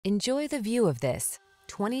Enjoy the view of this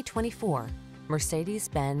 2024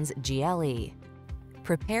 Mercedes-Benz GLE.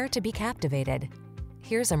 Prepare to be captivated.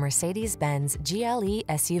 Here's a Mercedes-Benz GLE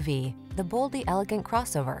SUV, the boldly elegant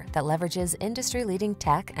crossover that leverages industry-leading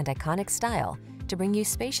tech and iconic style to bring you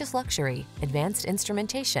spacious luxury, advanced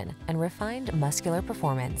instrumentation, and refined muscular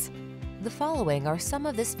performance. The following are some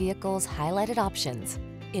of this vehicle's highlighted options: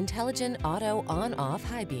 intelligent auto on-off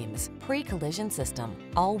high beams, pre-collision system,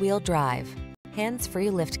 all-wheel drive, hands-free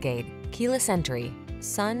liftgate, keyless entry,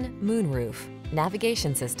 sun, moonroof,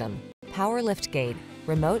 navigation system, power liftgate,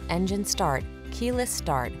 remote engine start, keyless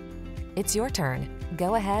start. It's your turn.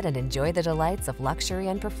 Go ahead and enjoy the delights of luxury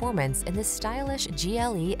and performance in this stylish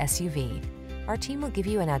GLE SUV. Our team will give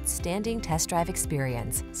you an outstanding test drive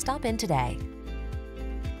experience. Stop in today.